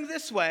I'm going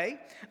this way.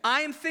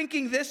 I am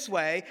thinking this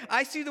way.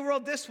 I see the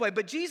world this way.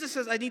 But Jesus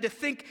says I need to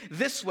think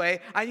this way.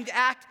 I need to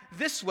act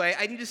this way.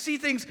 I need to see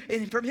things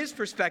from his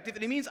perspective.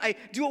 And it means I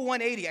do a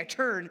 180. I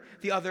turn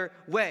the other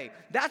way.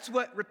 That's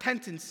what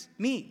repentance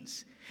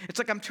means. It's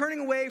like I'm turning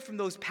away from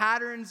those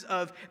patterns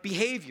of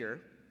behavior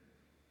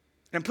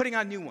and I'm putting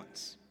on new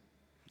ones.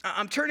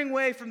 I'm turning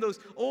away from those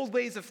old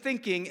ways of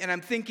thinking and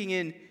I'm thinking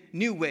in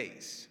new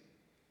ways.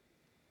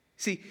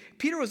 See,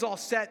 Peter was all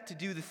set to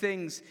do the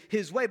things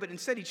his way, but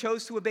instead he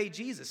chose to obey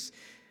Jesus.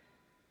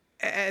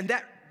 And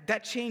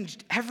that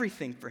changed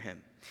everything for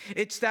him.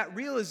 It's that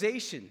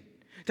realization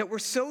that we're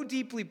so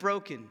deeply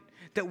broken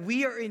that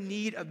we are in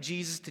need of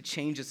Jesus to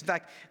change us. In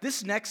fact,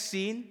 this next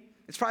scene,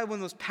 it's probably one of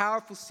the most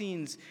powerful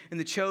scenes in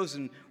The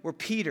Chosen where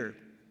Peter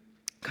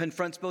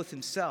confronts both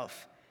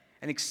himself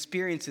and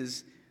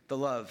experiences the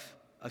love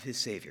of his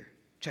Savior.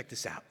 Check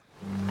this out.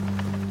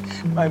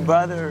 My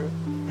brother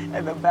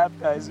and the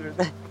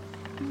baptizer.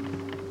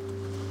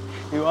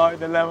 You are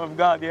the Lamb of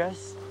God,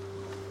 yes?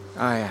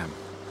 I am.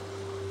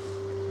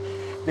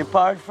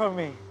 Depart from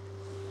me.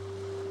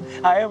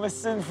 I am a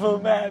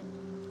sinful man.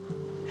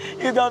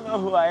 You don't know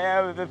who I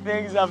am and the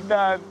things I've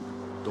done.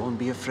 Don't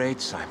be afraid,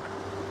 Simon.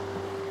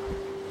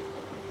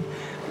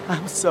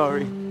 I'm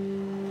sorry.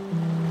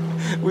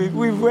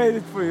 We've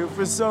waited for you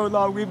for so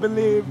long, we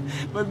believe.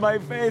 But my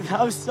faith,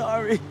 I'm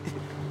sorry.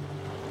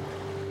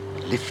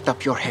 Lift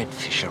up your head,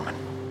 fisherman.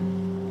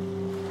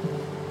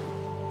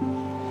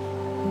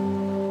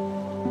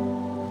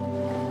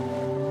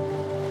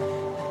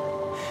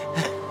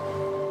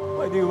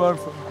 What do you want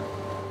from me?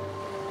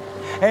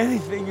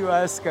 Anything you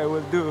ask, I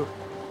will do.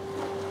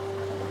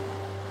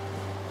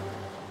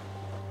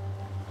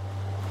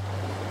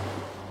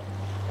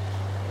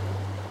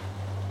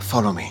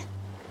 Follow me.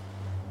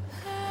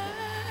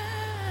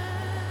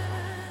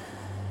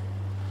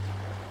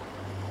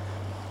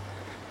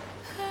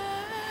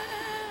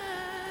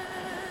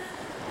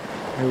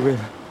 I will.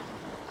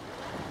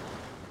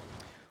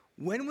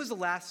 When was the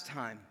last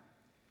time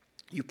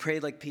you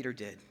prayed like Peter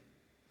did?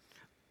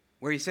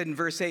 Where he said in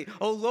verse 8,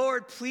 "Oh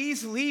Lord,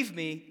 please leave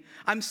me.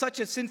 I'm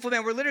such a sinful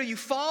man." Where literally you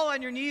fall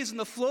on your knees on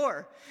the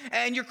floor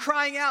and you're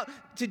crying out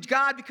to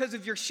God because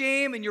of your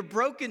shame and your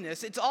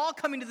brokenness. It's all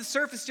coming to the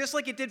surface just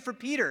like it did for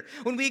Peter.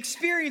 When we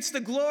experience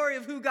the glory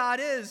of who God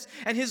is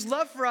and his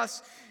love for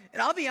us.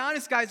 And I'll be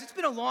honest, guys, it's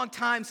been a long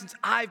time since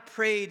I've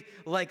prayed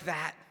like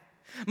that.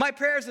 My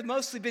prayers have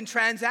mostly been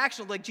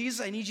transactional, like,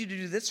 Jesus, I need you to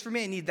do this for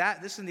me. I need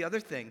that, this, and the other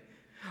thing.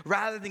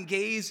 Rather than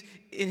gaze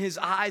in his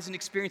eyes and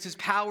experience his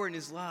power and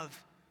his love.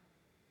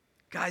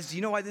 Guys, do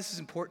you know why this is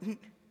important?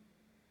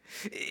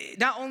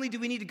 Not only do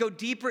we need to go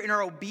deeper in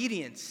our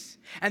obedience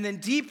and then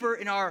deeper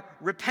in our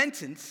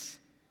repentance,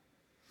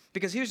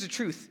 because here's the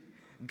truth.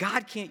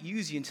 God can't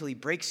use you until he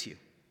breaks you.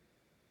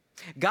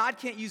 God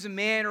can't use a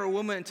man or a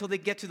woman until they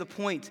get to the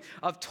point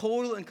of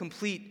total and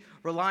complete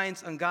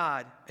reliance on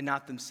God and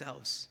not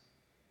themselves.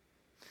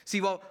 See,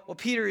 while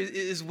Peter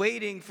is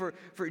waiting for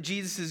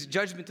Jesus'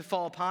 judgment to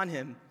fall upon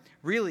him,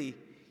 really,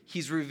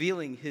 he's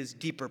revealing his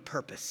deeper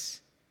purpose.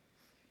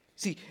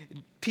 See,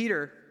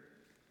 Peter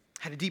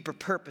had a deeper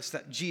purpose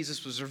that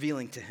Jesus was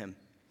revealing to him.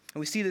 And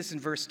we see this in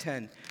verse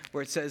 10,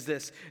 where it says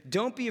this,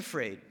 "Don't be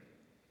afraid.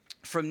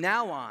 From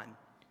now on,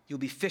 you'll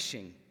be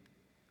fishing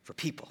for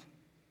people."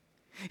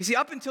 You see,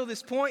 up until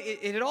this point,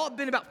 it had all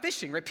been about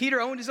fishing, right?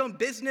 Peter owned his own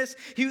business.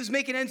 He was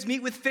making ends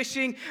meet with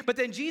fishing. But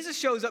then Jesus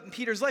shows up in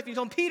Peter's life, and he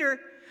told him, "Peter,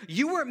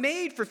 you weren't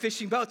made for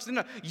fishing boats.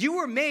 No, you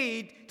were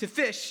made to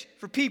fish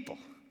for people."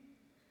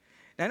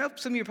 Now, I know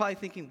some of you are probably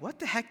thinking, what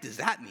the heck does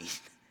that mean?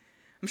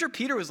 I'm sure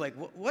Peter was like,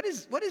 what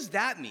does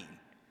that mean?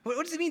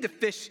 What does it mean to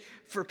fish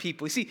for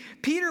people? You see,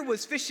 Peter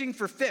was fishing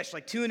for fish,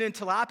 like tuna and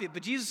tilapia,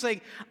 but Jesus is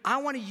saying, I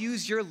want to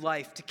use your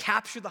life to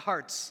capture the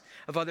hearts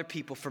of other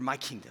people for my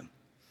kingdom.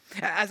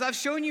 As I've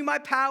shown you my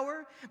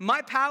power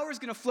is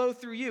going to flow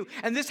through you.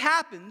 And this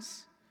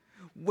happens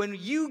when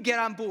you get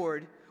on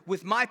board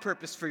with my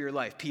purpose for your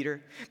life,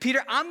 Peter.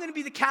 Peter, I'm going to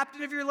be the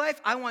captain of your life.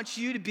 I want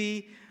you to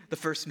be the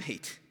first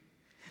mate.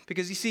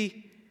 Because you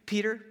see,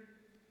 Peter,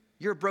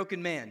 you're a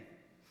broken man.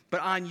 But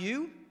on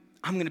you,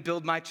 I'm going to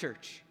build my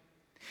church.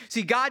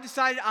 See, God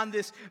decided on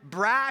this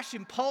brash,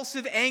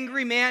 impulsive,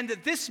 angry man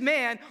that this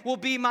man will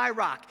be my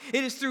rock.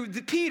 It is through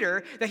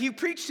Peter that he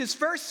preached his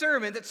first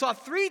sermon that saw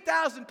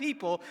 3,000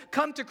 people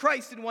come to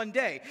Christ in one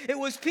day. It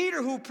was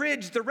Peter who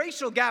bridged the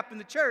racial gap in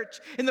the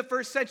church in the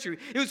first century.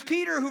 It was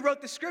Peter who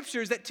wrote the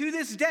scriptures that to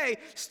this day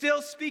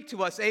still speak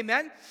to us.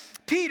 Amen?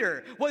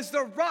 Peter was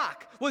the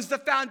rock, was the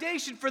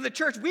foundation for the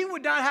church. We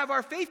would not have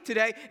our faith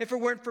today if it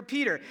weren't for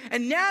Peter.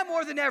 And now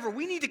more than ever,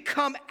 we need to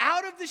come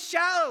out of the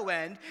shallow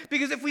end,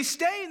 because if we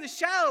stay in the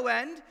shallow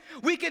end,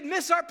 we could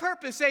miss our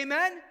purpose.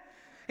 Amen?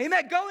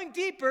 Amen. Going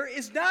deeper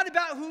is not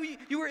about who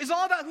you are, it's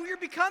all about who you're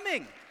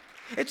becoming.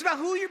 It's about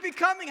who you're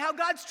becoming, how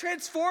God's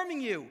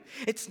transforming you.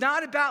 It's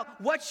not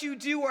about what you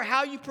do or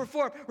how you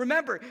perform.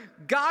 Remember,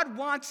 God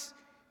wants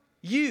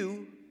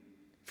you,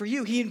 for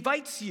you. He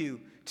invites you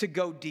to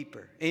go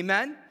deeper.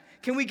 Amen?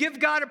 Can we give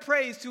God a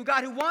praise to a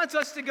God who wants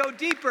us to go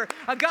deeper,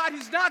 a God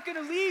who's not going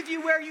to leave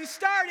you where you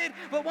started,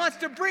 but wants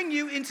to bring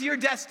you into your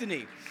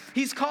destiny.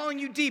 He's calling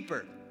you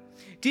deeper,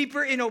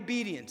 deeper in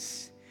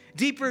obedience,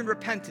 deeper in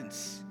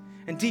repentance,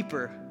 and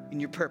deeper in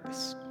your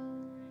purpose.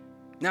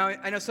 Now,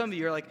 I know some of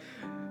you are like,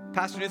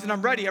 Pastor Nathan,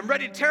 I'm ready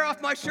to tear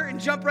off my shirt and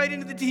jump right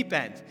into the deep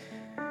end.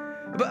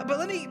 But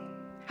let me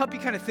help you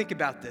kind of think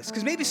about this,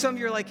 because maybe some of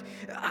you are like,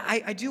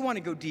 I do want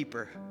to go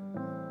deeper.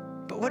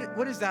 But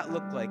what does that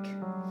look like?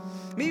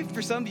 Maybe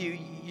for some of you,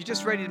 you're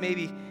just ready to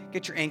maybe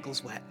get your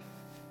ankles wet.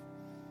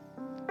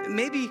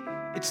 Maybe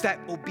it's that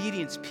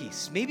obedience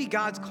piece. Maybe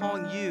God's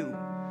calling you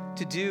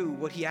to do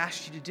what he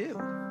asked you to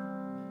do.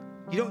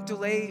 You don't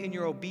delay in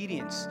your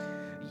obedience.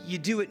 You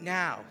do it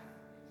now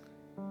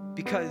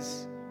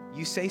because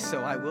you say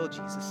so. I will,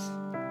 Jesus.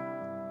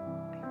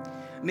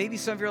 Maybe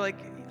some of you are like,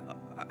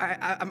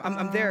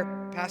 I'm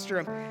there, Pastor.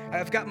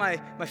 I've got my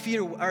feet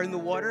are in the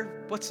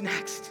water. What's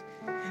next?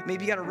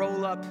 Maybe you got to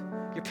roll up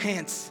your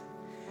pants,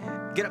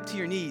 get up to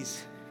your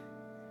knees,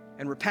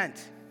 and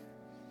repent.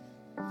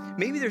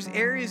 Maybe there's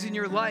areas in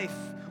your life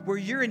where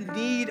you're in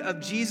need of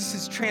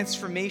Jesus'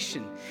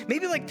 transformation.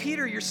 Maybe like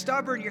Peter, you're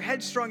stubborn, you're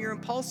headstrong, you're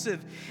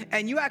impulsive,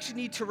 and you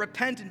actually need to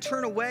repent and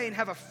turn away and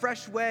have a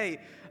fresh way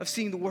of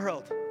seeing the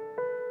world.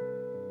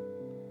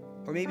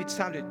 Or maybe it's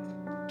time to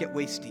get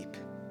waist deep.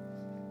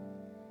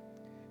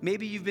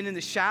 Maybe you've been in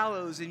the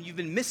shallows and you've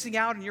been missing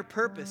out on your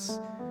purpose.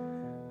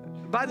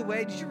 By the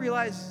way, did you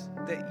realize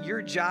that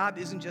your job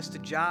isn't just a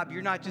job?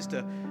 You're not just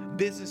a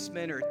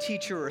businessman or a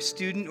teacher or a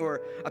student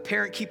or a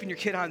parent keeping your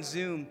kid on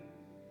Zoom.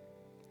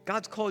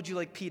 God's called you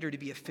like Peter to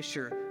be a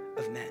fisher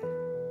of men.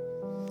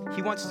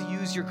 He wants to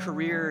use your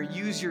career,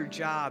 use your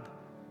job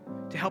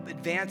to help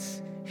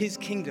advance his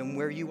kingdom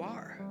where you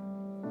are.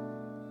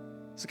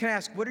 So can I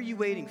ask, what are you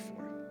waiting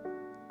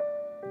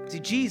for? See,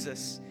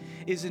 Jesus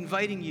is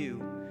inviting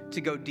you to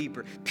go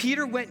deeper.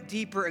 Peter went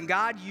deeper, and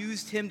God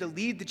used him to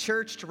lead the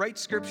church, to write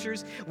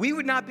scriptures. We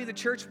would not be the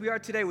church we are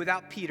today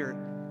without Peter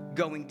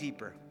going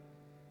deeper.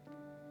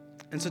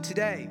 And so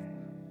today,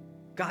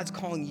 God's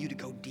calling you to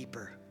go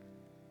deeper.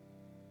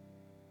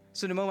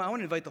 So in a moment, I want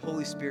to invite the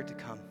Holy Spirit to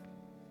come,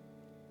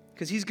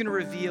 because he's going to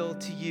reveal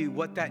to you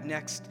what that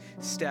next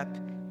step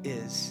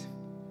is.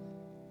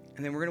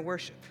 And then we're going to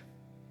worship,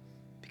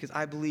 because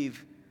I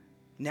believe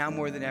now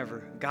more than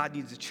ever, God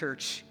needs a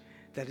church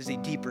that is a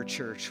deeper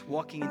church,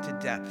 walking into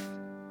depth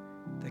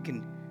that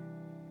can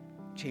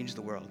change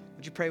the world.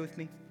 Would you pray with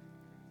me?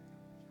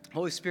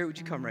 Holy Spirit, would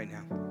you come right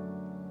now?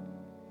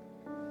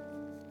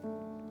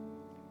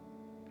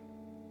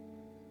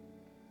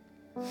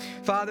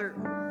 Father,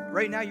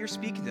 right now you're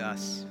speaking to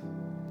us.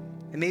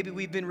 And maybe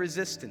we've been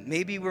resistant.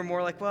 Maybe we're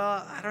more like,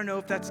 well, I don't know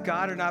if that's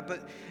God or not.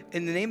 But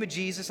in the name of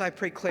Jesus, I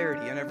pray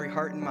clarity on every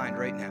heart and mind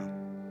right now.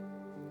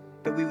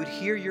 That we would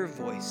hear your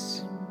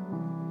voice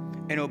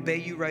and obey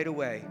you right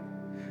away.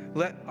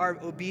 Let our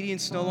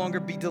obedience no longer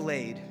be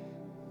delayed.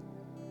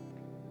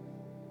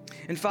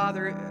 And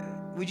Father,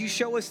 would you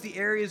show us the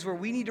areas where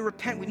we need to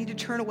repent, we need to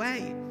turn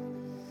away.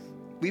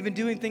 We've been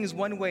doing things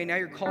one way, now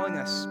you're calling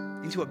us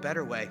into a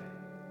better way.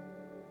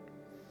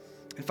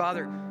 And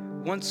Father,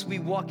 once we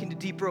walk into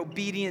deeper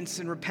obedience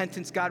and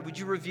repentance, God, would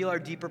you reveal our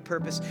deeper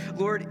purpose?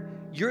 Lord,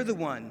 you're the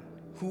one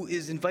who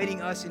is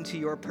inviting us into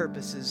your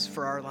purposes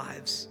for our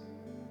lives.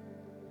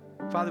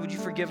 Father, would you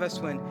forgive us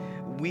when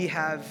we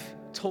have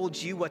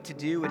told you what to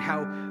do and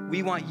how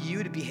we want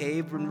you to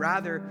behave, when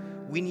rather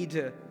we need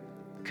to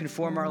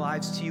conform our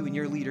lives to you and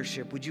your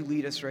leadership. Would you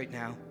lead us right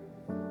now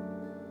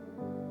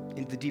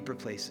into the deeper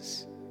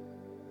places?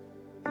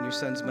 In your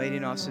Son's mighty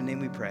and awesome name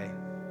we pray.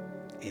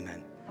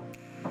 Amen.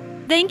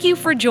 Thank you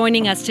for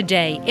joining us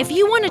today. If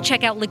you want to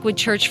check out Liquid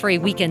Church for a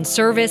weekend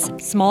service,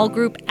 small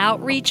group,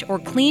 outreach, or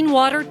clean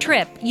water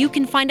trip, you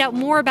can find out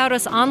more about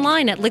us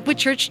online at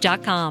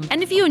liquidchurch.com.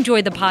 And if you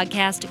enjoyed the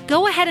podcast,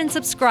 go ahead and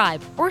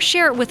subscribe or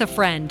share it with a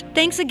friend.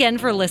 Thanks again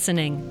for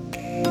listening.